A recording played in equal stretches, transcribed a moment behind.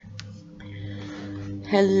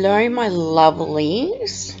Hello, my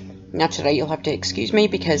lovelies. Now, today you'll have to excuse me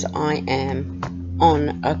because I am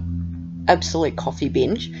on a absolute coffee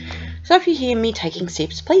binge. So if you hear me taking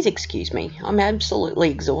sips, please excuse me. I'm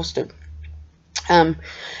absolutely exhausted. And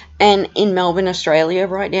in Melbourne, Australia,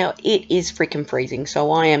 right now, it is freaking freezing.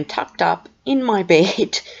 So I am tucked up in my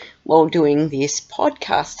bed while doing this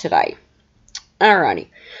podcast today. Alrighty.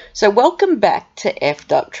 So welcome back to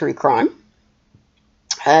Effed Up True Crime.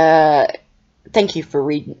 Thank you for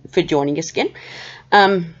joining us again.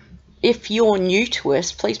 If you're new to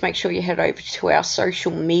us, please make sure you head over to our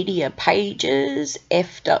social media pages,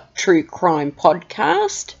 Effed Up True Crime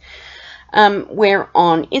Podcast. We're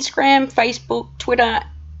on Instagram, Facebook, Twitter,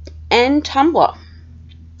 and Tumblr.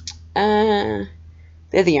 They're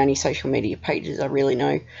the only social media pages I really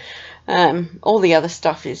know. All the other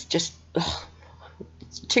stuff is just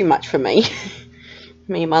it's too much for me.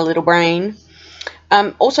 Me and my little brain.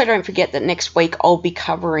 Also, don't forget that next week I'll be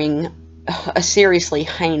covering a seriously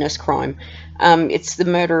heinous crime. It's the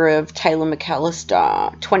murder of Taylor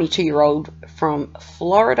McAllister, 22-year-old from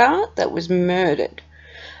Florida, that was murdered.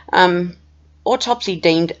 Autopsy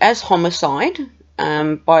deemed as homicide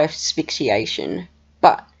by asphyxiation,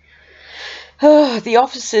 but the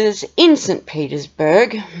officers in St.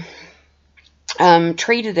 Petersburg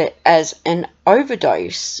treated it as an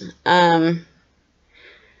overdose.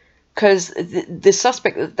 Because the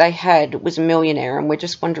suspect that they had was a millionaire, and we're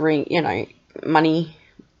just wondering, money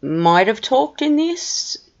might have talked in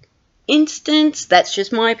this instance. That's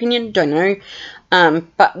just my opinion, don't know.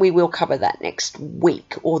 But we will cover that next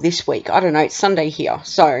week, or this week. I don't know, it's Sunday here,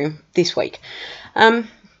 so this week.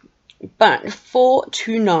 But for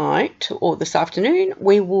tonight, or this afternoon,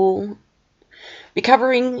 we will be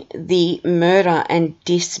covering the murder and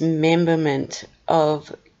dismemberment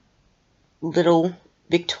of little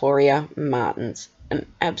Victoria Martins. An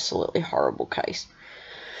absolutely horrible case.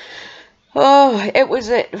 It was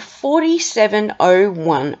at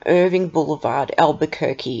 4701 Irving Boulevard,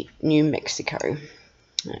 Albuquerque, New Mexico.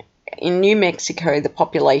 In New Mexico, the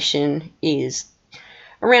population is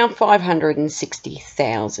around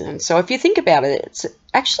 560,000. So if you think about it, it's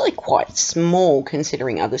actually quite small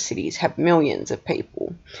considering other cities have millions of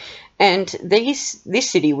people. And this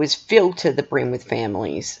city was filled to the brim with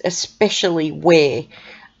families, especially where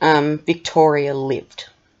Victoria lived,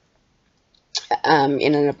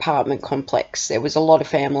 in an apartment complex. There was a lot of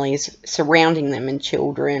families surrounding them and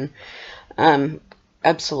children.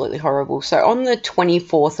 Absolutely horrible. So on the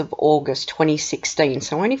 24th of August 2016,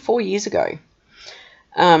 so only 4 years ago,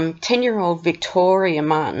 10-year-old Victoria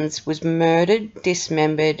Martins was murdered,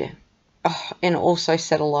 dismembered, and also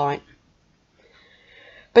set alight.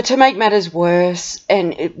 But to make matters worse,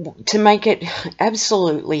 and to make it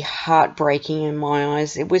absolutely heartbreaking in my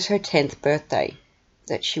eyes, it was her 10th birthday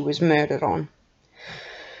that she was murdered on.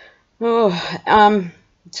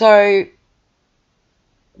 So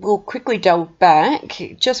we'll quickly delve back.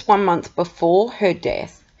 Just 1 month before her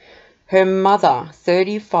death, her mother,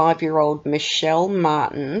 35-year-old Michelle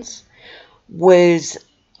Martins, was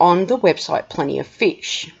on the website Plenty of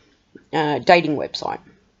Fish, dating website.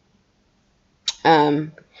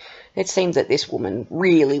 It seems that this woman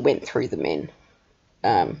really went through the men.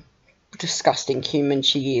 Disgusting human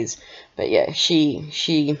she is. But yeah,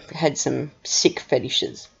 she had some sick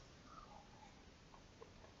fetishes.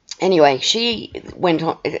 Anyway, she went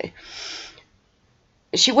on to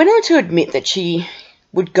admit that she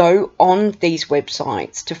would go on these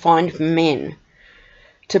websites to find men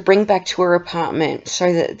to bring back to her apartment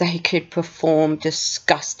so that they could perform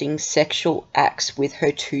disgusting sexual acts with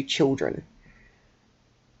her 2 children.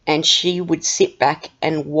 And she would sit back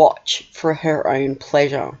and watch for her own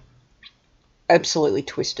pleasure. Absolutely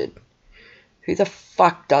twisted. Who the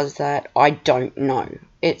fuck does that? I don't know.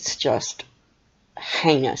 It's just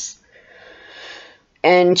heinous.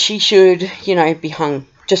 And she should, be hung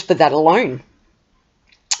just for that alone,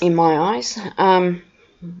 in my eyes.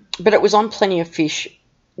 But it was on Plenty of Fish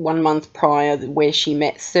 1 month prior where she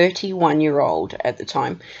met 31-year-old at the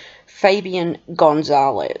time, Fabian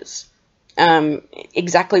Gonzalez. Almost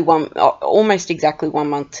exactly 1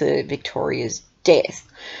 month to Victoria's death.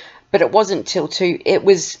 But it wasn't it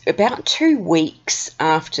was about 2 weeks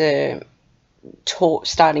after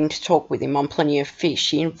starting to talk with him on Plenty of Fish,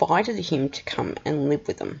 she invited him to come and live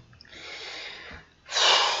with them.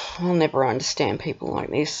 I'll never understand people like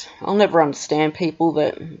this. I'll never understand people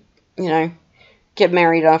that, get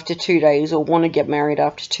married after 2 days, or want to get married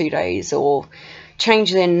after 2 days, or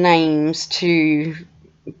change their names to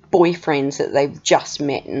boyfriends that they've just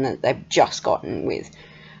met and that they've just gotten with.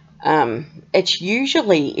 It's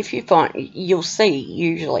usually, if you find, you'll see,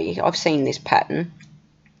 usually, I've seen this pattern,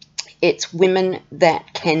 It's women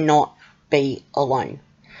that cannot be alone.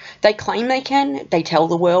 They claim they can. They tell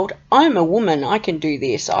the world, I'm a woman, I can do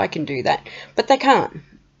this, I can do that. But they can't.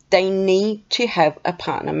 They need to have a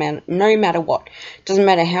partner, no matter what. Doesn't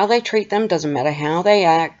matter how they treat them, doesn't matter how they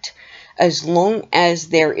act. As long as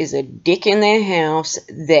there is a dick in their house,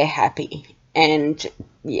 they're happy. And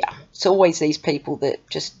yeah, it's always these people that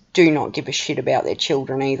just do not give a shit about their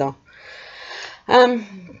children either.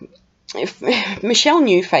 Michelle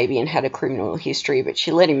knew Fabian had a criminal history, but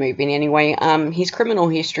she let him move in anyway. His criminal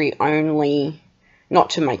history only, not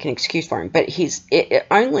to make an excuse for him, but it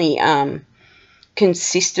only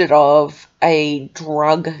consisted of a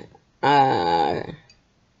drug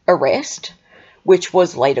arrest, which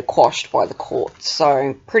was later quashed by the court.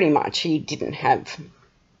 So pretty much he didn't have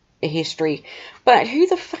a history. But who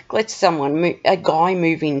the fuck lets a guy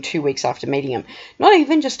move in 2 weeks after meeting him? Not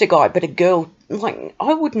even just a guy, but a girl. Like,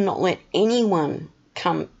 I would not let anyone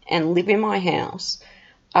come and live in my house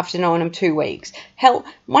after knowing him 2 weeks. Hell,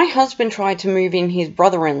 my husband tried to move in his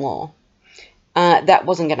brother-in-law. That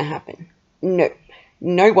wasn't going to happen.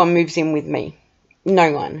 No one moves in with me.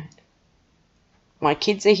 No one. My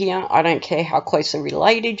kids are here. I don't care how closely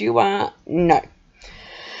related you are. No.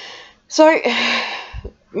 So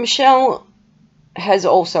Michelle has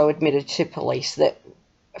also admitted to police that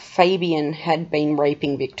Fabian had been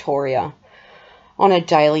raping Victoria on a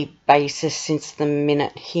daily basis since the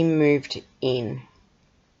minute he moved in.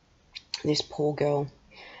 This poor girl.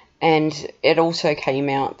 And it also came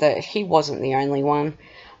out that he wasn't the only one.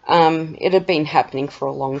 It had been happening for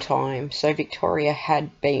a long time. So Victoria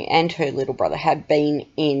had been, and her little brother had been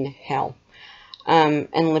in hell, and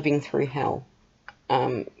living through hell.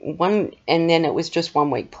 And then it was just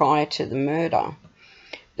 1 week prior to the murder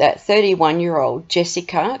that 31-year-old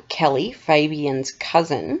Jessica Kelly, Fabian's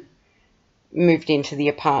cousin, moved into the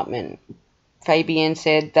apartment. Fabian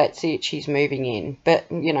said, that's it, she's moving in. But,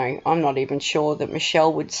 I'm not even sure that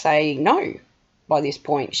Michelle would say no by this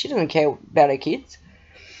point. She doesn't care about her kids.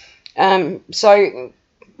 So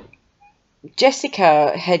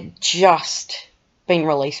Jessica had just been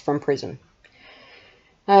released from prison.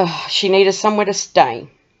 She needed somewhere to stay.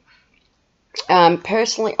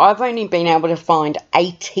 Personally, I've only been able to find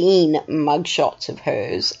 18 mugshots of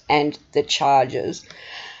hers and the charges.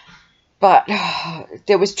 But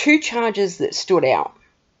there was 2 charges that stood out.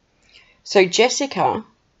 So Jessica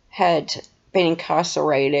had been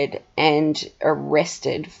incarcerated and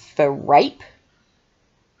arrested for rape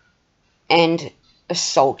and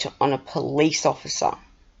assault on a police officer.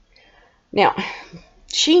 Now,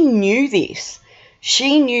 she knew this.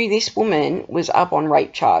 She knew this woman was up on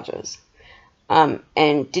rape charges,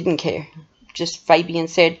 and didn't care. Just Fabian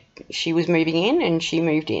said she was moving in, and she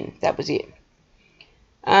moved in. That was it.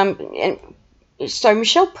 And so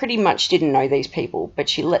Michelle pretty much didn't know these people, but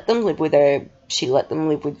she let them live with her. She let them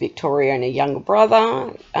live with Victoria and her younger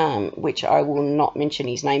brother, which I will not mention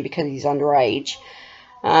his name because he's underage.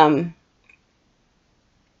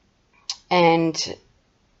 And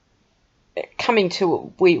coming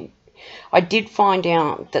to it, I did find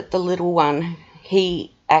out that the little one,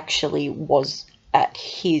 he actually was at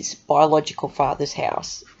his biological father's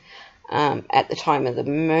house at the time of the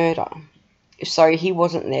murder. So he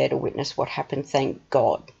wasn't there to witness what happened, thank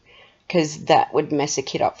God, because that would mess a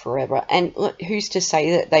kid up forever. And look, who's to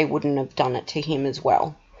say that they wouldn't have done it to him as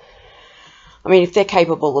well? I mean, if they're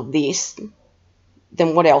capable of this,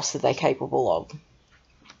 then what else are they capable of?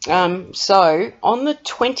 So on the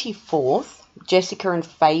 24th, Jessica and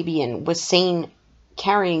Fabian were seen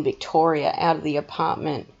carrying Victoria out of the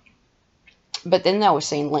apartment, but then they were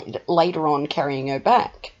seen later on carrying her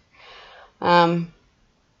back.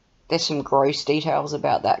 There's some gross details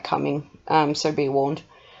about that coming, so be warned.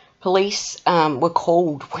 Police were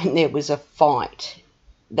called when there was a fight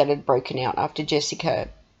that had broken out after Jessica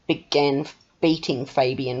began beating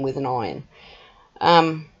Fabian with an iron.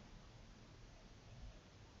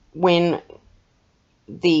 When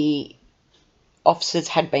the officers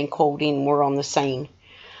had been called in, were on the scene.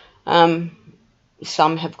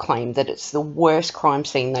 Some have claimed that it's the worst crime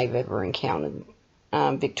scene they've ever encountered.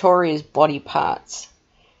 Victoria's body parts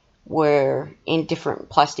were in different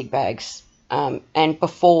plastic bags, and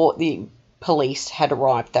before the police had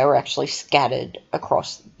arrived, they were actually scattered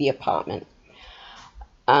across the apartment.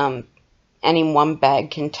 And in one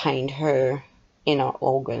bag contained her inner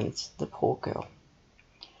organs, the poor girl.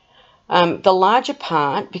 The larger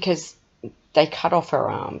part, because they cut off her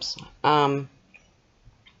arms, and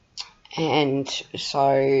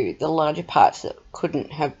so the larger parts that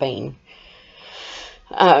couldn't have been,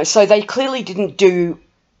 so they clearly didn't do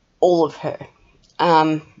all of her.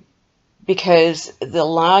 because the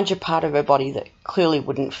larger part of her body that clearly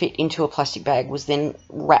wouldn't fit into a plastic bag was then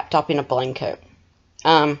wrapped up in a blanket.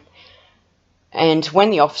 And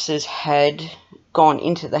when the officers had gone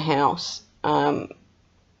into the house, when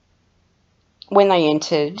they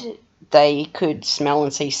entered, they could smell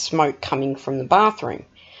and see smoke coming from the bathroom.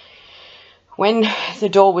 When the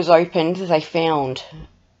door was opened, they found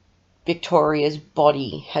Victoria's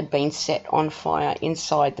body had been set on fire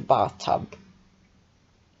inside the bathtub.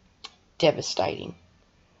 Devastating.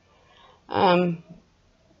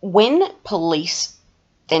 When police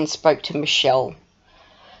then spoke to Michelle,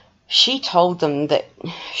 she told them that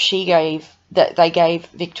they gave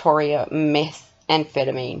Victoria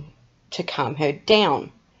methamphetamine to calm her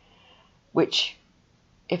down, which,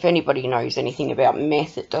 if anybody knows anything about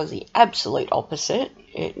meth, it does the absolute opposite.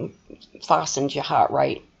 It fastens your heart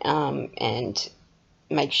rate and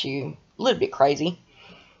makes you a little bit crazy.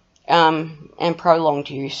 And prolonged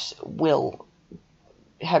use will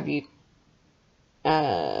have you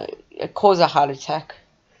cause a heart attack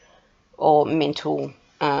or mental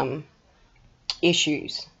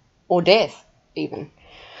issues or death even.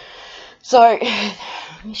 So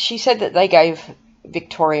she said that they gave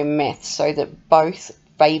Victoria meth so that both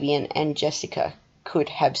Fabian and Jessica could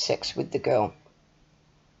have sex with the girl.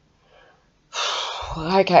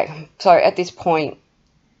 Okay, so at this point,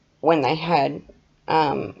 when they had,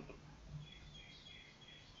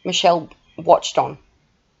 Michelle watched on.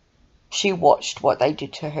 She watched what they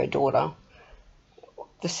did to her daughter.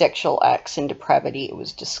 The sexual acts and depravity, it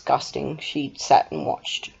was disgusting. She sat and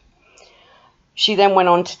watched. She then went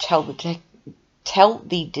on to tell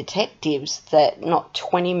the detectives that not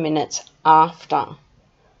 20 minutes after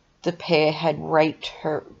the pair had raped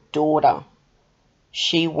her daughter,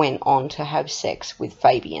 she went on to have sex with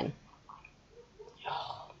Fabian.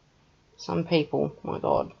 Some people, my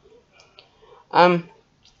God.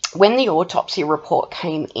 When the autopsy report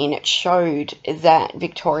came in, it showed that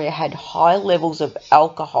Victoria had high levels of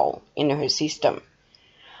alcohol in her system,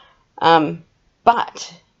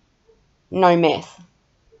 but no meth.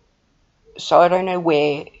 So I don't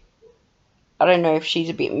know if she's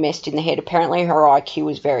a bit messed in the head. Apparently her IQ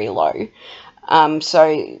was very low.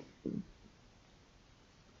 So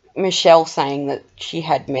Michelle saying that she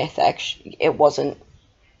had meth, actually, it wasn't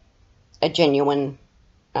a genuine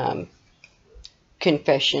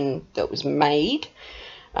confession that was made.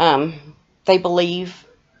 They believe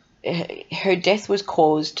her death was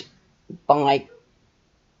caused by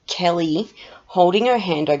Kelly holding her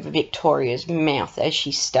hand over Victoria's mouth as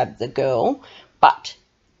she stabbed the girl, but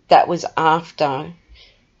that was after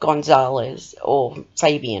Gonzalez or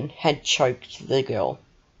Fabian had choked the girl.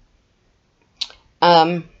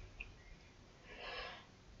 The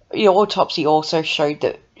autopsy also showed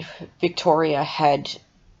that Victoria had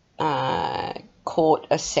caught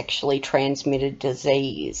a sexually transmitted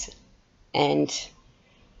disease, and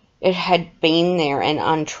it had been there and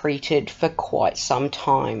untreated for quite some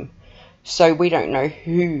time. So we don't know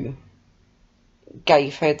who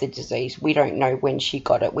gave her the disease. We don't know when she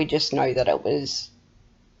got it. We just know that it was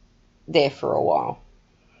there for a while.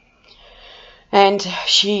 And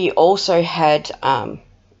she also had,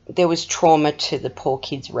 there was trauma to the poor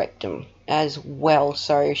kid's rectum as well,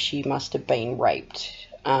 so she must have been raped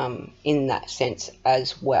in that sense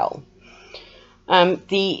as well.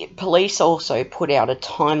 The police also put out a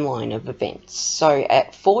timeline of events. So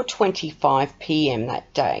at 4:25 p.m.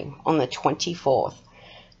 that day, on the 24th,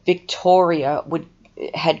 Victoria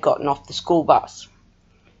had gotten off the school bus.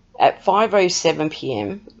 At 5:07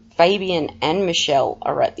 p.m., Fabian and Michelle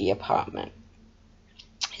are at the apartment.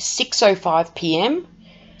 6:05 p.m.,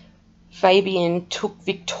 Fabian took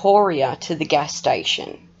Victoria to the gas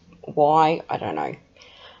station. Why? I don't know.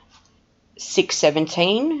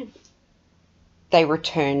 6:17, they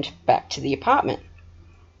returned back to the apartment.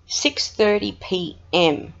 6:30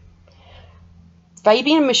 p.m.,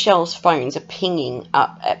 Fabian and Michelle's phones are pinging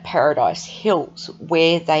up at Paradise Hills,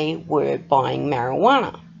 where they were buying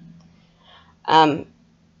marijuana.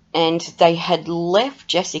 And they had left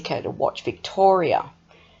Jessica to watch Victoria.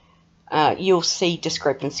 You'll see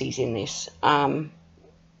discrepancies in this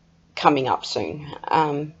coming up soon.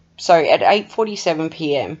 So at 8:47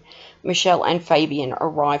 p.m., Michelle and Fabian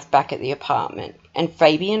arrive back at the apartment, and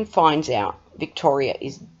Fabian finds out Victoria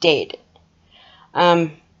is dead.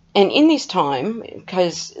 And in this time,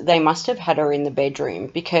 because they must have had her in the bedroom,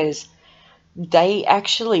 because they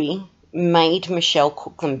actually made Michelle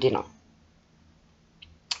cook them dinner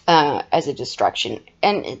as a distraction.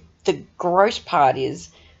 And the gross part is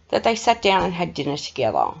that they sat down and had dinner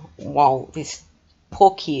together while this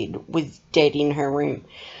poor kid was dead in her room.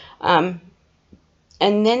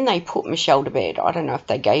 And then they put Michelle to bed. I don't know if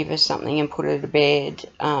they gave her something and put her to bed.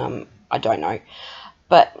 I don't know.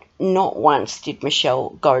 But not once did Michelle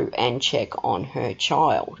go and check on her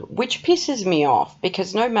child, which pisses me off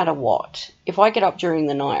because no matter what, if I get up during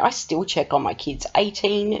the night, I still check on my kids.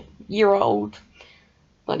 18-year-old,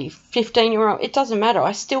 bloody 15-year-old, it doesn't matter.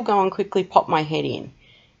 I still go and quickly pop my head in.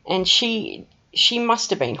 And she must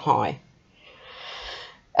have been high.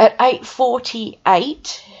 At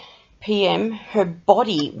 8:48 p.m., her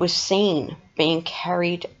body was seen being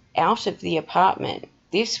carried out of the apartment.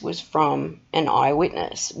 This was from an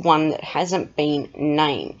eyewitness, one that hasn't been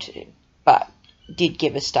named, but did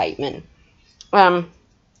give a statement. But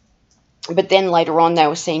then later on, they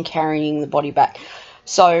were seen carrying the body back.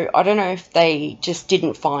 So I don't know if they just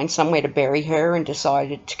didn't find somewhere to bury her and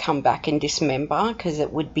decided to come back and dismember because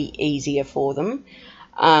it would be easier for them.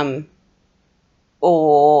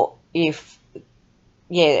 Or if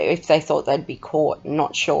they thought they'd be caught,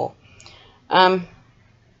 not sure.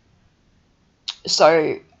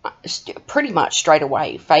 So pretty much straight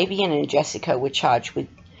away, Fabian and Jessica were charged with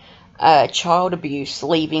child abuse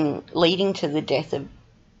leading to the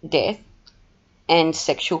death and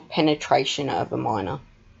sexual penetration of a minor.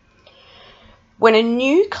 When a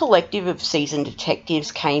new collective of seasoned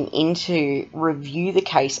detectives came in to review the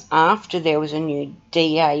case after there was a new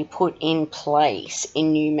DA put in place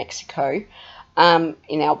in New Mexico, in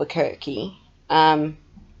Albuquerque,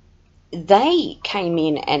 they came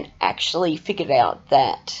in and actually figured out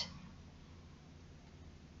that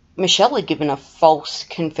Michelle had given a false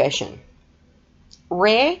confession.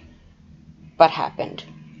 Rare, but happened.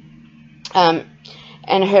 And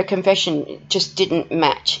her confession just didn't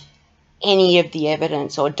match any of the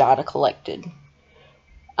evidence or data collected.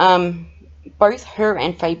 Both her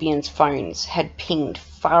and Fabian's phones had pinged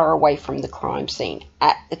far away from the crime scene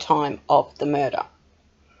at the time of the murder.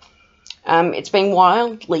 It's been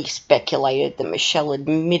wildly speculated that Michelle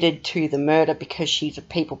admitted to the murder because she's a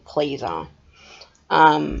people pleaser,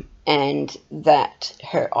 and that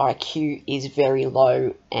her IQ is very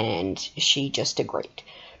low and she just agreed.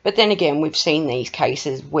 But then again, we've seen these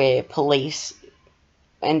cases where police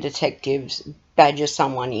and detectives badger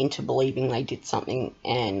someone into believing they did something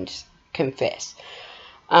and confess.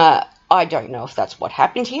 I don't know if that's what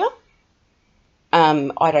happened here.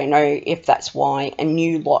 I don't know if that's why a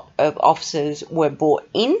new lot of officers were brought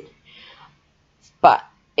in, but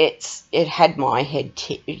it had my head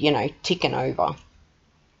ticking over.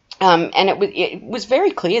 And it was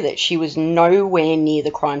very clear that she was nowhere near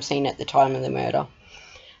the crime scene at the time of the murder.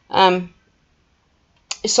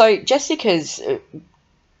 So Jessica's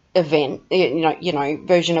event,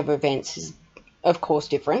 version of events is, of course,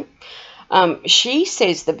 different. She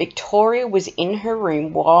says that Victoria was in her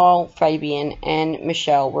room while Fabian and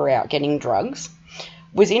Michelle were out getting drugs,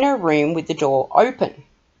 was in her room with the door open.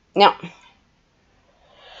 Now,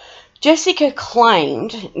 Jessica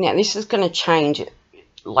claimed, now this is going to change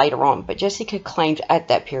later on, but Jessica claimed at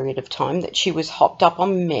that period of time that she was hopped up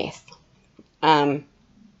on meth and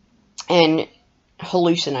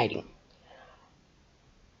hallucinating.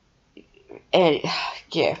 And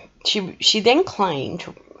yeah, she then claimed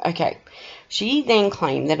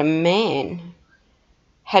that a man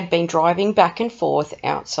had been driving back and forth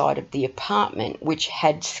outside of the apartment, which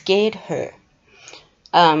had scared her,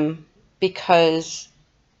 because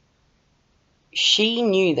she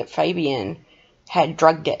knew that Fabian had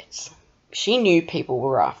drug debts. She knew people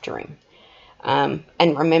were after him. And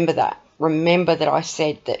remember that I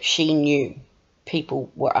said that she knew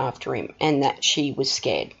people were after him and that she was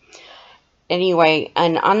scared. Anyway,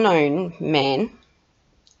 an unknown man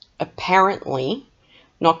apparently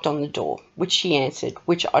knocked on the door, which she answered,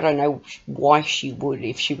 which I don't know why she would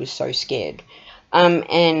if she was so scared.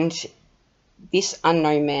 And this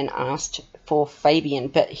unknown man asked for Fabian,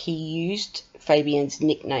 but he used Fabian's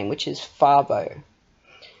nickname, which is Fabo.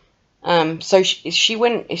 So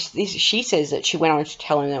she says that she went on to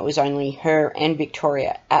tell him that it was only her and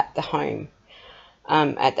Victoria at the home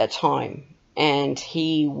at that time. And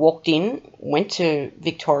he walked in, went to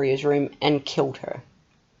Victoria's room and killed her.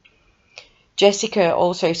 Jessica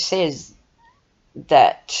also says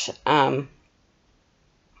that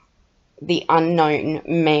the unknown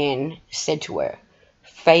man said to her,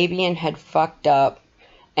 Fabian had fucked up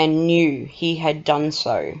and knew he had done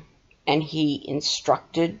so, and he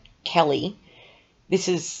instructed Kelly. This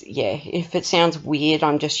is, if it sounds weird,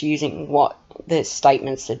 I'm just using what the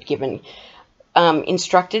statements had given.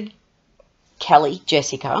 Instructed Kelly,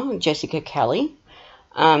 Jessica Kelly,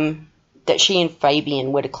 that she and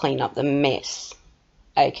Fabian were to clean up the mess,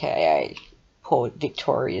 aka poor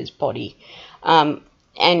Victoria's body, and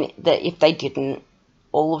that if they didn't,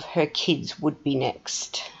 all of her kids would be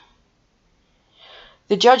next.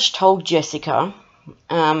 The judge told Jessica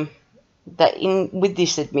that with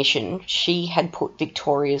this admission, she had put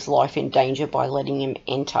Victoria's life in danger by letting him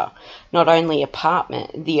enter not only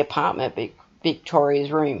the apartment, but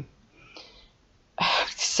Victoria's room.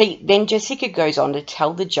 See, then Jessica goes on to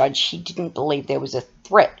tell the judge she didn't believe there was a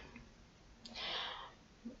threat.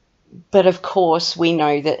 But of course, we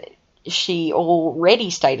know that she already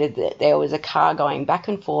stated that there was a car going back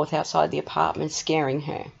and forth outside the apartment scaring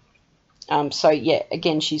her. So yeah,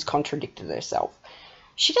 again, she's contradicted herself.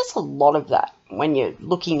 She does a lot of that when you're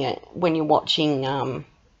watching,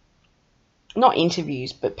 not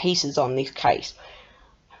interviews, but pieces on this case.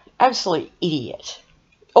 Absolute idiot.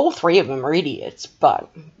 All three of them are idiots, but,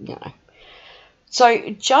 you know.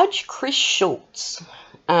 So Judge Chris Schultz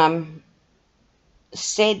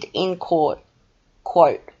said in court,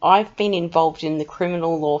 quote, "I've been involved in the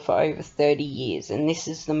criminal law for over 30 years, and this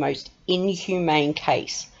is the most inhumane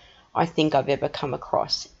case I think I've ever come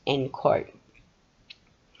across," end quote.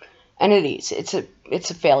 And it is. It's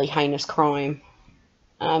a fairly heinous crime,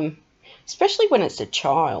 especially when it's a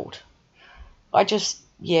child.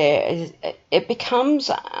 It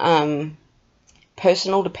becomes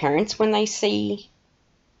personal to parents when they see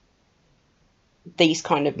these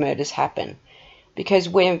kind of murders happen, because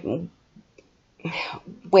we're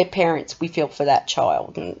parents, we feel for that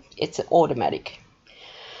child, and it's automatic.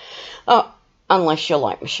 Unless you're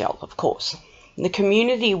like Michelle, of course. The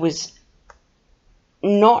community was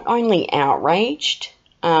not only outraged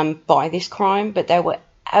by this crime, but they were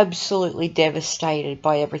absolutely devastated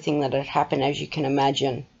by everything that had happened, as you can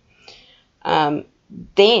imagine.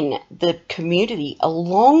 Then the community,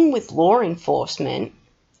 along with law enforcement,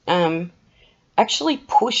 actually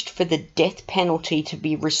pushed for the death penalty to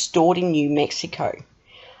be restored in New Mexico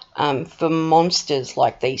for monsters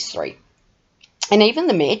like these three. And even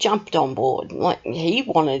the mayor jumped on board. Like, he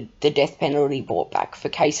wanted the death penalty brought back for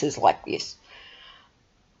cases like this.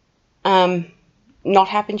 Not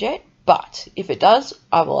happened yet, but if it does,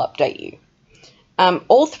 I will update you.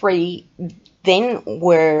 All three then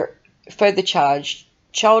were further charged: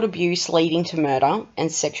 child abuse leading to murder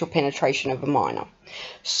and sexual penetration of a minor.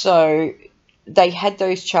 So they had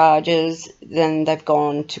those charges, then they've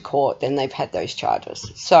gone to court, then they've had those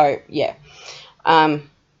charges. So, yeah.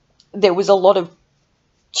 There was a lot of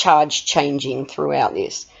charge changing throughout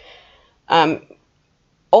this.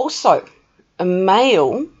 Also, a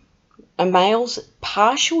male's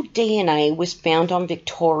partial DNA was found on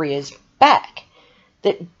Victoria's back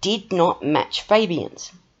that did not match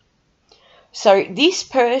Fabian's. So this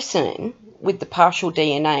person with the partial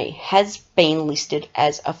DNA has been listed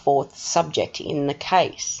as a fourth subject in the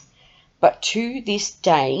case. But to this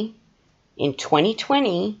day, in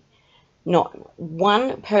 2020, not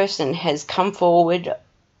one person has come forward,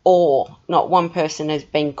 or not one person has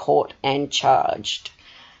been caught and charged.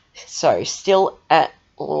 So still at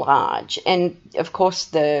large. And of course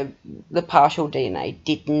the partial DNA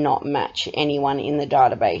did not match anyone in the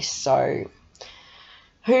database. So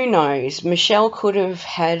who knows? Michelle could have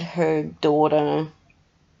had her daughter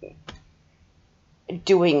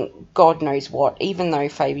doing God knows what, even though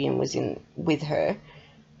Fabian was in with her.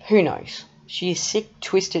 Who knows? She is sick,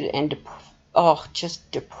 twisted, and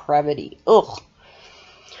just depravity. Ugh.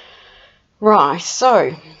 Right,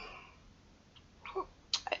 so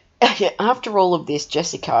after all of this,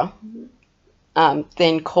 Jessica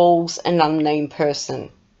then calls an unnamed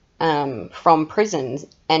person from prison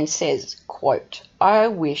and says, quote, "I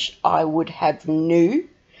wish I would have knew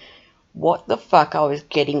what the fuck I was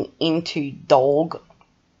getting into, dog.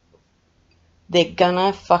 They're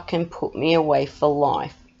gonna fucking put me away for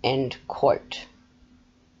life," end quote.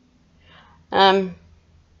 And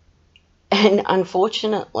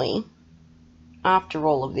unfortunately, after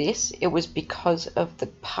all of this, it was because of the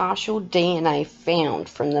partial DNA found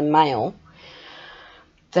from the male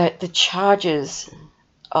that the charges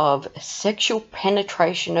of sexual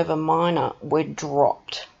penetration of a minor were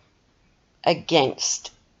dropped against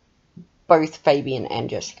both Fabian and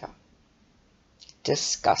Jessica.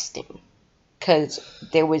 Disgusting. Because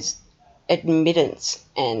there was admittance,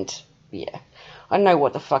 and yeah, I don't know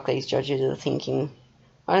what the fuck these judges are thinking.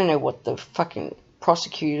 I don't know what the fucking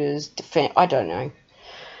prosecutors defend. I don't know.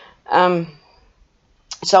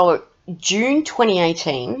 So June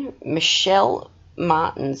 2018, Michelle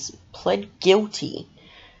Martins pled guilty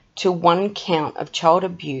to one count of child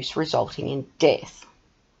abuse resulting in death.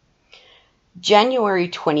 January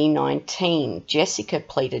 2019, Jessica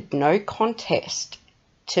pleaded no contest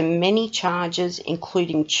to many charges,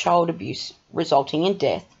 including child abuse resulting in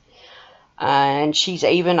death, and she's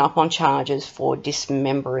even up on charges for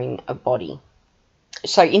dismembering a body.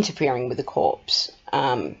 so interfering with the corpse,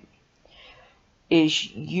 is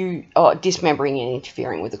dismembering and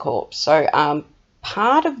interfering with the corpse. So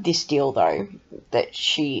part of this deal, though, that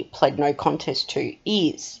she pled no contest to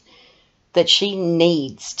is that she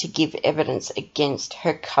needs to give evidence against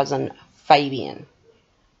her cousin Fabian.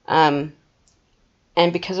 And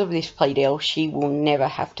because of this plea deal, she will never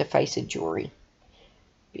have to face a jury.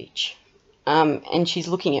 Bitch. And she's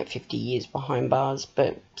looking at 50 years behind bars,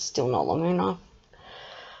 but still not long enough.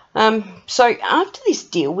 So after this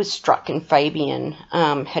deal was struck and Fabian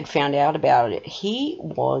had found out about it, he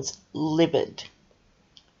was livid.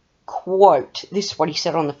 Quote, this is what he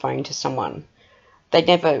said on the phone to someone. They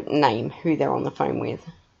never name who they're on the phone with.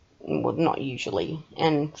 Well, not usually.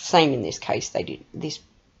 And same in this case, they did this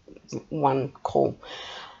one call.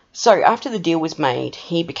 So after the deal was made,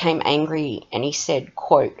 he became angry and he said,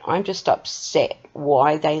 quote, I'm just upset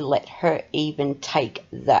why they let her even take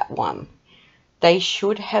that one. They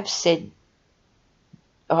should have said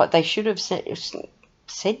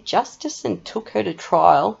justice and took her to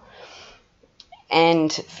trial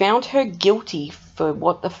and found her guilty for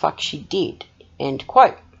what the fuck she did. End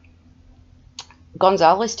quote.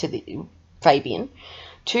 Gonzalez Fabian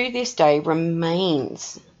to this day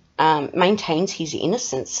maintains his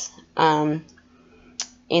innocence in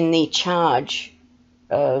the charge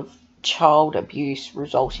of child abuse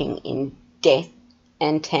resulting in death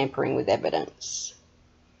and tampering with evidence.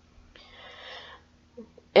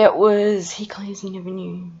 He claims he never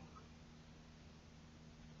knew.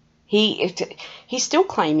 He's still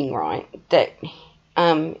claiming, right, that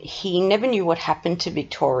he never knew what happened to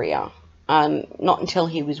Victoria, not until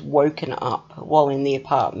he was woken up while in the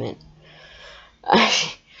apartment.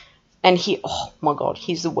 And oh my God,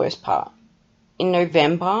 here's the worst part. In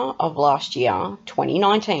November of last year,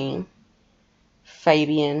 2019,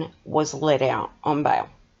 Fabian was let out on bail.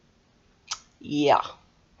 Yeah,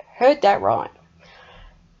 heard that right.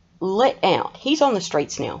 Let out. He's on the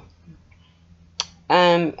streets now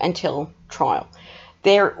until trial.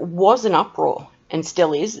 There was an uproar, and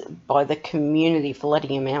still is, by the community for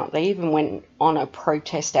letting him out. They even went on a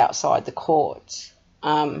protest outside the courts.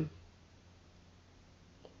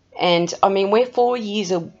 And, I mean, we're 4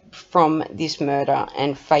 years from this murder,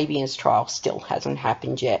 and Fabian's trial still hasn't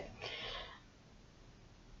happened yet.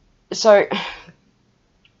 So,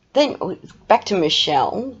 then, back to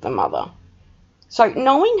Michelle, the mother. So,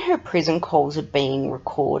 knowing her prison calls are being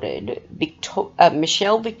recorded,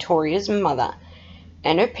 Michelle, Victoria's mother,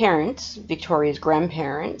 and her parents, Victoria's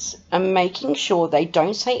grandparents, are making sure they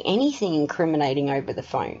don't say anything incriminating over the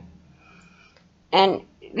phone. And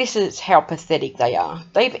this is how pathetic they are.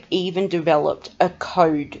 They've even developed a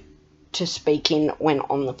code to speak in when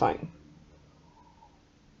on the phone.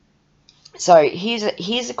 So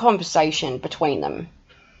here's a conversation between them.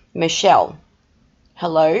 Michelle.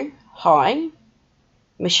 Hello. Hi.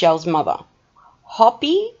 Michelle's mother.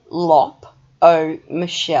 Hoppy lop o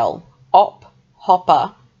Michelle. Op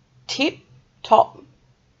hopper tip top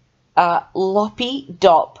loppy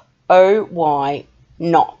dop oy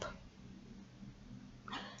nop.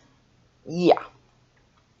 Yeah,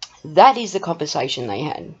 that is the conversation they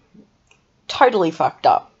had. Totally fucked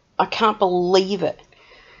up. I can't believe it.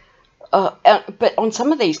 But on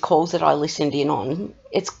some of these calls that I listened in on,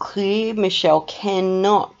 it's clear Michelle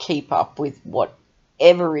cannot keep up with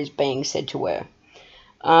whatever is being said to her.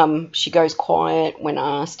 She goes quiet when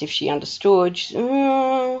asked if she understood.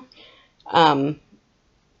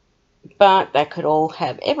 But that could all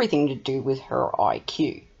have everything to do with her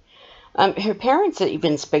IQ. Her parents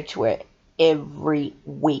even speak to her every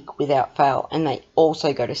week without fail, and they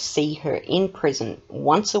also go to see her in prison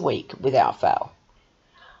once a week without fail.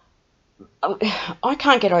 I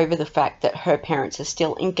can't get over the fact that her parents are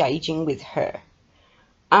still engaging with her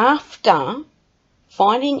after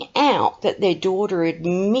finding out that their daughter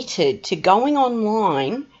admitted to going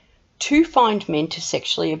online to find men to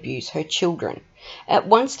sexually abuse her children. At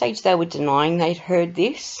one stage they were denying they'd heard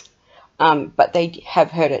this, but they have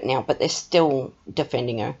heard it now, but they're still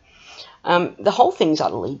defending her. The whole thing's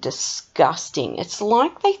utterly disgusting. It's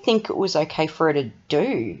like they think it was okay for her to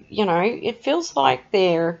do. You know, it feels like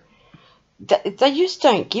they just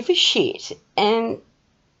don't give a shit. And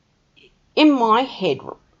in my head,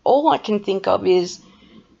 all I can think of is,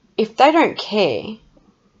 if they don't care,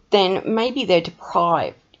 then maybe they're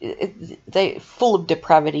deprived. They're full of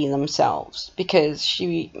depravity themselves, because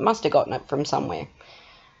she must have gotten it from somewhere.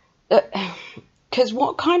 Because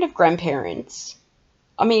what kind of grandparents...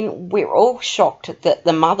 I mean, we're all shocked that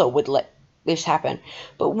the mother would let this happen.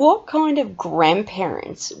 But what kind of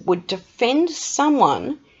grandparents would defend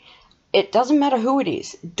someone, it doesn't matter who it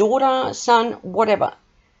is, daughter, son, whatever,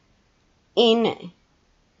 in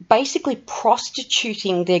basically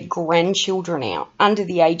prostituting their grandchildren out under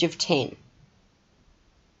the age of 10.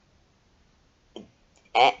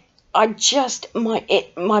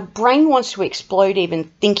 My brain wants to explode even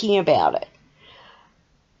thinking about it.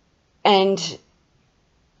 And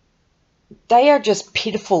they are just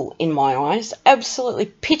pitiful in my eyes. Absolutely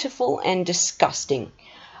pitiful and disgusting.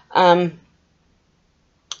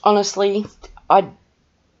 Honestly, I'd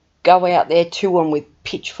go out there to them with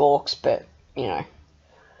pitchforks, but, then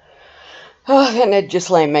they'd just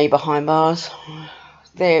land me behind bars.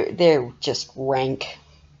 They're just rank.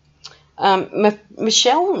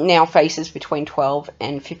 Michelle now faces between 12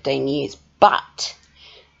 and 15 years, but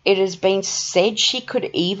it has been said she could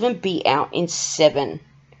even be out in 7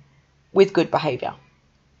 with good behaviour.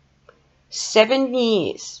 7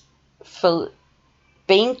 years for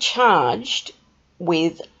being charged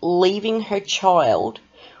with leaving her child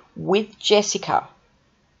with Jessica,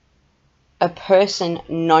 a person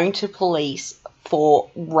known to police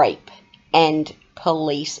for rape and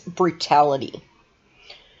police brutality.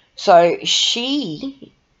 So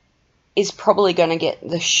she is probably going to get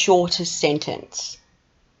the shortest sentence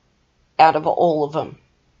out of all of them.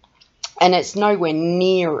 And it's nowhere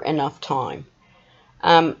near enough time.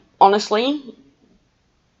 Honestly,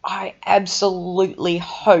 I absolutely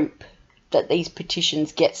hope that these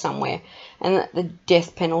petitions get somewhere and that the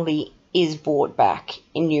death penalty is brought back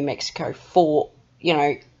in New Mexico for,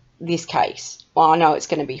 this case. Well, I know it's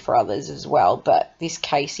going to be for others as well, but this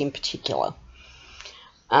case in particular.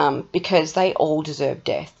 Because they all deserve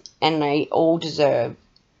death, and they all deserve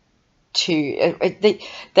to,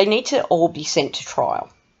 they need to all be sent to trial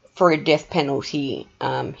for a death penalty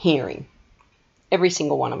hearing. Every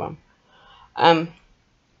single one of them. And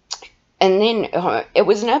then it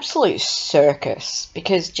was an absolute circus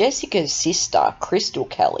because Jessica's sister, Crystal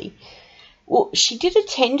Kelly, well, she did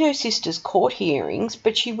attend her sister's court hearings,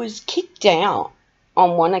 but she was kicked out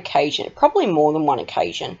on one occasion, probably more than one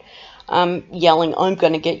occasion, yelling, "I'm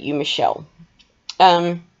going to get you, Michelle."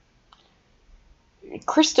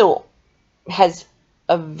 Crystal has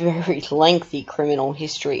a very lengthy criminal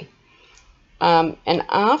history. And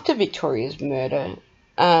after Victoria's murder,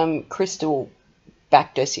 Crystal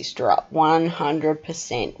backed her sister up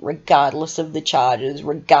 100%, regardless of the charges,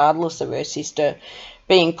 regardless of her sister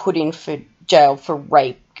being put in for jail for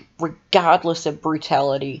rape, regardless of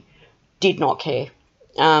brutality, did not care.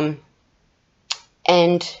 And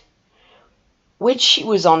when she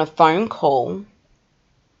was on a phone call,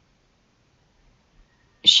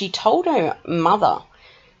 she told her mother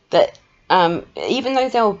that even though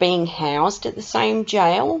they were being housed at the same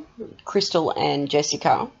jail, Crystal and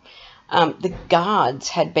Jessica, the guards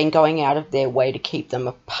had been going out of their way to keep them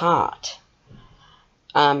apart.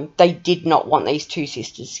 They did not want these two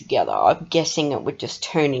sisters together. I'm guessing it would just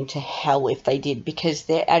turn into hell if they did, because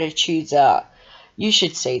their attitudes are, you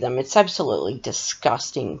should see them. It's absolutely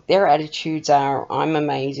disgusting. Their attitudes are, I'm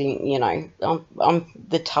amazing, I'm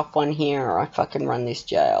the tough one here, I fucking run this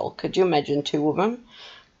jail. Could you imagine 2 of them?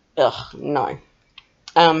 Ugh, no.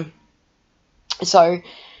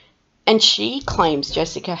 And she claims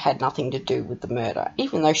Jessica had nothing to do with the murder,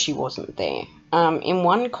 even though she wasn't there. In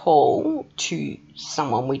one call to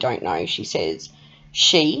someone we don't know, she says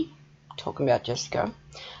she, talking about Jessica,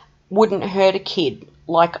 wouldn't hurt a kid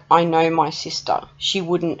like I know my sister. She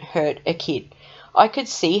wouldn't hurt a kid. I could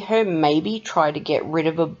see her maybe try to get rid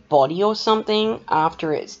of a body or something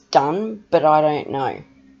after it's done, but I don't know.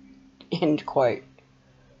 End quote.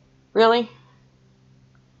 Really?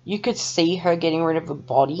 You could see her getting rid of a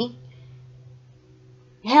body?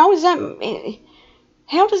 How does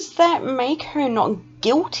that make her not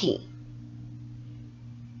guilty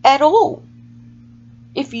at all?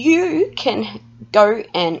 If you can go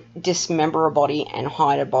and dismember a body and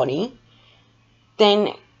hide a body,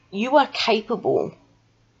 then you are capable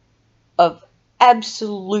of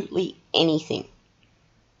absolutely anything.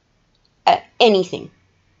 Anything.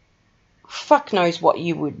 Fuck knows what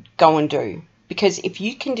you would go and do. Because if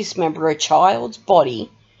you can dismember a child's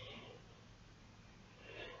body,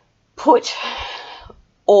 put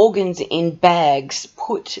organs in bags,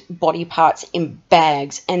 put body parts in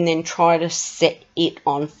bags, and then try to set it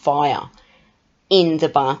on fire in the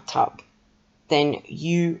bathtub, then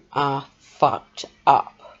you are fucked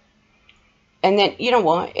up. And then, you know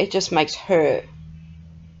what? It just makes her,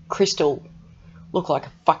 Crystal, look like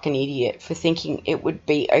a fucking idiot for thinking it would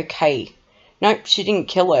be okay. Nope, she didn't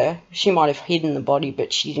kill her. She might have hidden the body,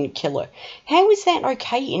 but she didn't kill her. How is that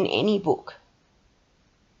okay in any book?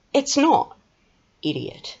 It's not.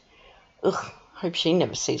 Idiot. Ugh, hope she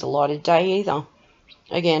never sees a light of day either.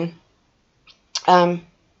 Again.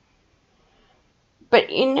 But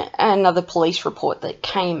in another police report that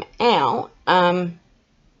came out,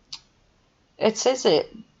 it says that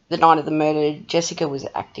the night of the murder, Jessica was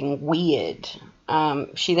acting weird.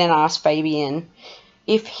 She then asked Fabian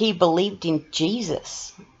if he believed in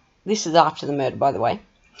Jesus. This is after the murder, by the way,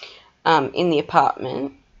 in the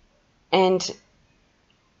apartment. And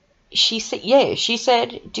she said, yeah, she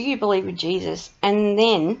said, do you believe in Jesus? And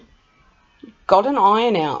then got an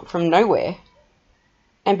iron out from nowhere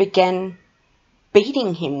and began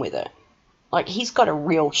beating him with it. Like, he's got a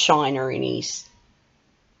real shiner in his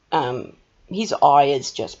eye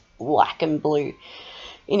is just black and blue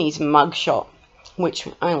in his mugshot, which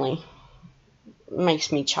only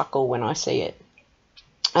makes me chuckle when I see it.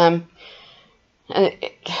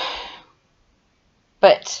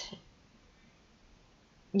 But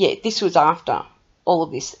yeah, this was after all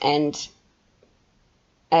of this, and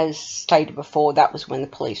as stated before, that was when the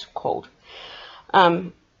police were called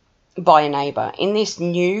by a neighbour. In this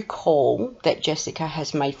new call that Jessica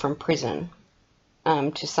has made from prison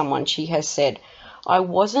to someone, she has said, I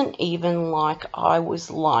wasn't even like, I was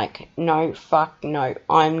like, no, fuck no,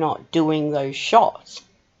 I'm not doing those shots.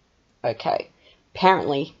 Okay,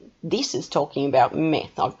 apparently this is talking about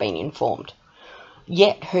meth, I've been informed.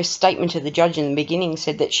 Yet her statement to the judge in the beginning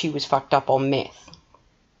said that she was fucked up on meth.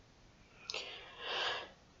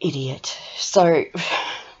 Idiot. So,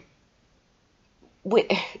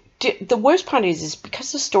 the worst part is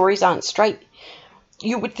because the stories aren't straight,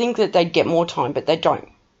 you would think that they'd get more time, but they don't.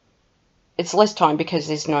 It's less time because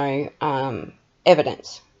there's no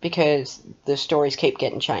evidence, because the stories keep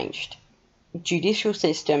getting changed. Judicial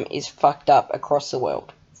system is fucked up across the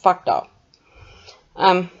world. Fucked up.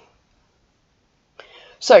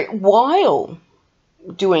 So while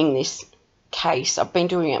doing this case, I've been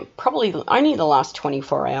doing it probably only the last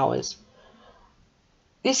 24 hours.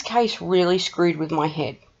 This case really screwed with my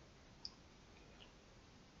head.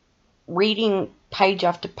 Reading page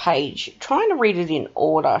after page, trying to read it in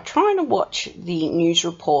order, trying to watch the news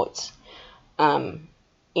reports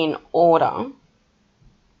in order.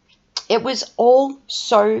 It was all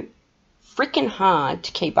so freaking hard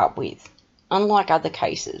to keep up with, unlike other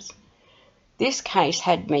cases. This case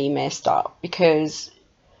had me messed up because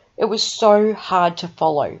it was so hard to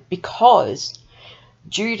follow, because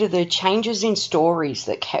due to the changes in stories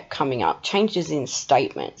that kept coming up, changes in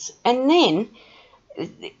statements, and then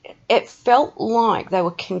it felt like they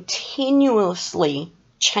were continuously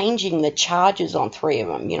changing the charges on three of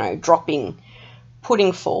them, you know, dropping,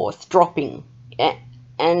 putting forth, dropping,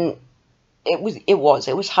 and it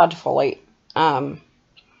was hard to follow.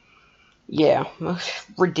 Yeah,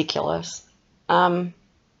 ridiculous. But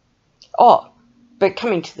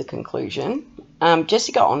coming to the conclusion,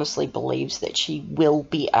 Jessica honestly believes that she will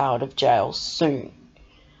be out of jail soon.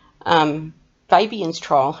 Fabian's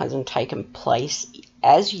trial hasn't taken place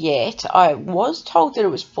as yet. I was told that it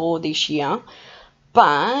was for this year,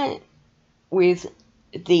 but with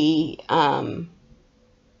the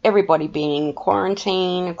everybody being in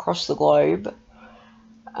quarantine across the globe,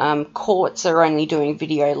 courts are only doing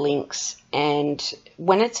video links, and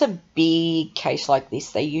when it's a big case like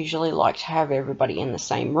this, they usually like to have everybody in the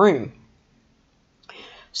same room.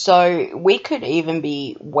 So we could even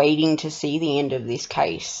be waiting to see the end of this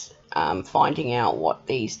case, finding out what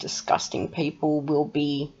these disgusting people will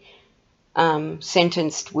be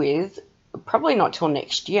sentenced with, probably not till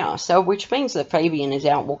next year. So, which means that Fabian is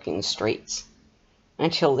out walking the streets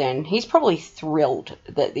until then. He's probably thrilled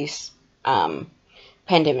that this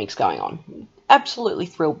pandemic's going on. Absolutely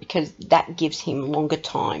thrilled, because that gives him longer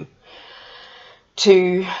time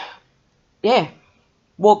to,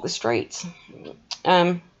 walk the streets.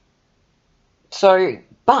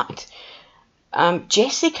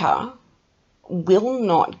 Jessica will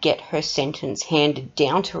not get her sentence handed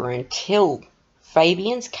down to her until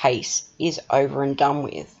Fabian's case is over and done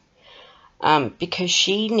with. Because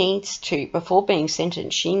she needs to, before being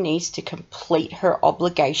sentenced, she needs to complete her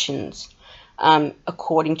obligations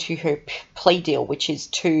according to her plea deal, which is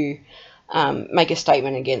to make a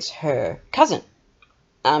statement against her cousin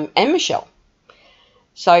and Michelle.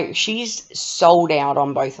 So she's sold out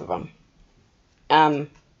on both of them.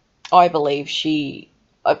 I believe she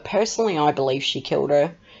killed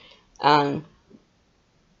her.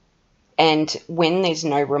 And when there's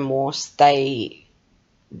no remorse, they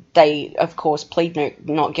of course plead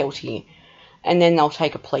not guilty, and then they'll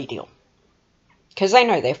take a plea deal, because they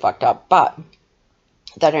know they're fucked up, but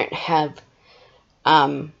they don't have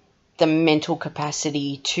the mental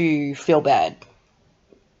capacity to feel bad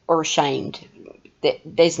or ashamed.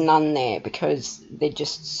 There's none there, because they're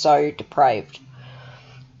just so depraved.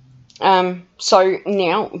 So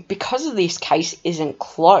now, because of this case isn't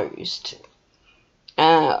closed,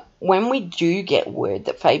 when we do get word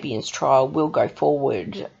that Fabian's trial will go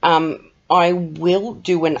forward, I will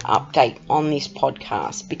do an update on this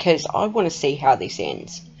podcast because I want to see how this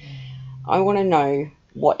ends. I want to know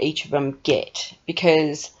what each of them get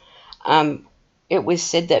because it was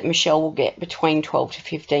said that Michelle will get between 12 to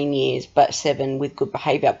 15 years, but 7 with good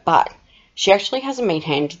behaviour. But she actually hasn't been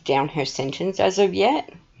handed down her sentence as of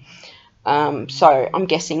yet. So I'm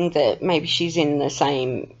guessing that maybe she's in the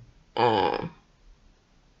same...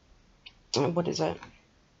 what is it?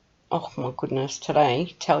 Oh my goodness,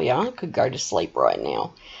 today, tell ya, I could go to sleep right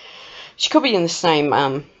now. She could be in the same,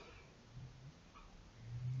 on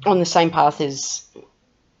the same path as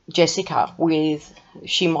Jessica, with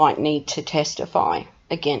she might need to testify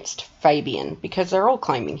against Fabian because they're all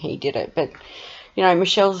claiming he did it. But, you know,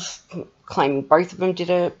 Michelle's claiming both of them did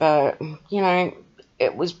it, but, you know,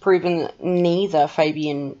 it was proven that neither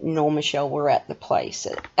Fabian nor Michelle were at the place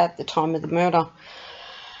at the time of the murder.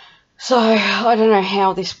 So, I don't know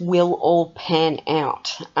how this will all pan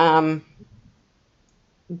out. But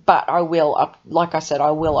I will, like I said, I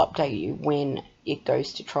will update you when it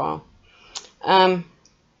goes to trial. I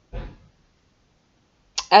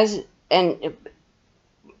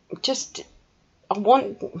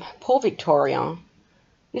want, poor Victoria,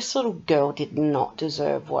 this little girl did not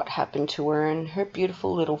deserve what happened to her, and her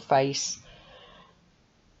beautiful little face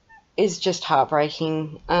is just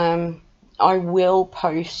heartbreaking. I will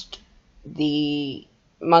post the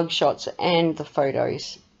mugshots and the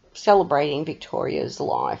photos celebrating Victoria's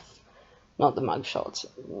life, not the mugshots,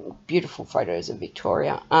 beautiful photos of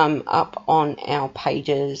Victoria, up on our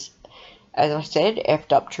pages, as I said,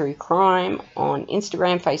 Effed Up True Crime on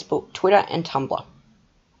Instagram, Facebook, Twitter, and Tumblr.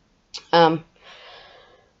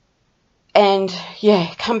 And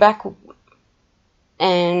yeah, come back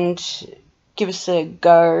and give us a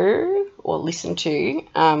go or listen to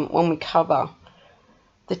when we cover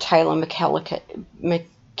the Taylor McAllister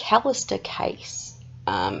case,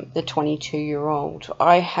 the 22-year-old.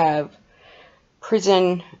 I have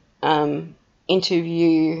prison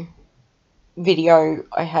interview video,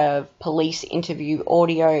 I have police interview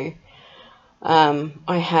audio, I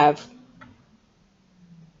have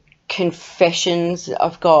confessions,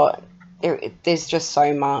 I've got, there's just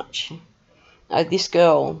so much. This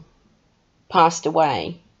girl passed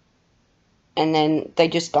away, and then they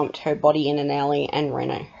just dumped her body in an alley and ran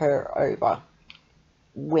her over.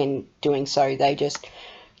 When doing so, they just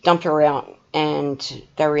dumped her out, and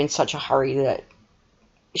they were in such a hurry that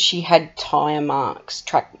she had tire marks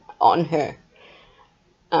tracked on her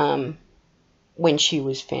when she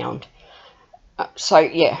was found. So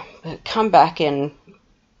yeah, come back, and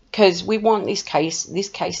because we want this case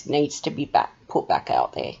needs to be put back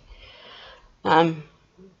out there.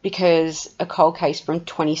 Because a cold case from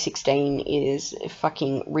 2016 is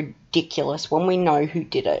fucking ridiculous when we know who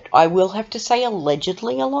did it. I will have to say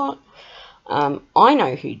allegedly a lot. I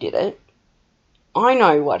know who did it. I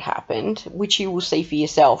know what happened, which you will see for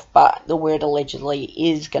yourself, but the word allegedly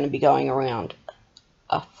is going to be going around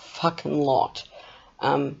a fucking lot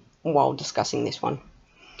while discussing this one.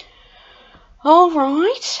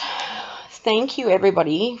 Alright. Thank you,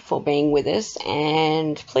 everybody, for being with us,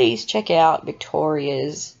 and please check out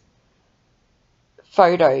Victoria's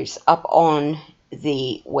photos up on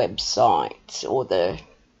the website or the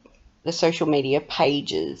social media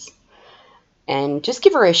pages, and just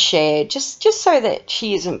give her a share, just so that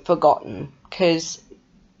she isn't forgotten, because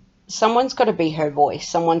someone's got to be her voice.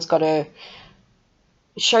 Someone's got to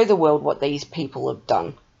show the world what these people have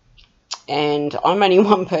done. And I'm only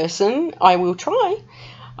one person. I will try.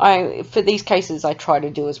 For these cases, I try to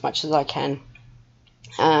do as much as I can.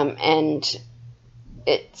 And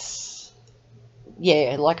it's,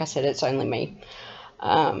 yeah, like I said, it's only me.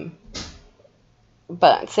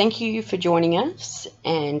 But thank you for joining us,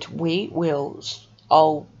 and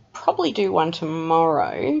I'll probably do one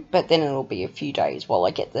tomorrow, but then it'll be a few days while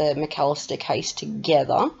I get the McAllister case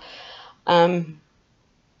together. And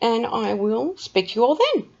I will speak to you all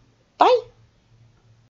then. Bye.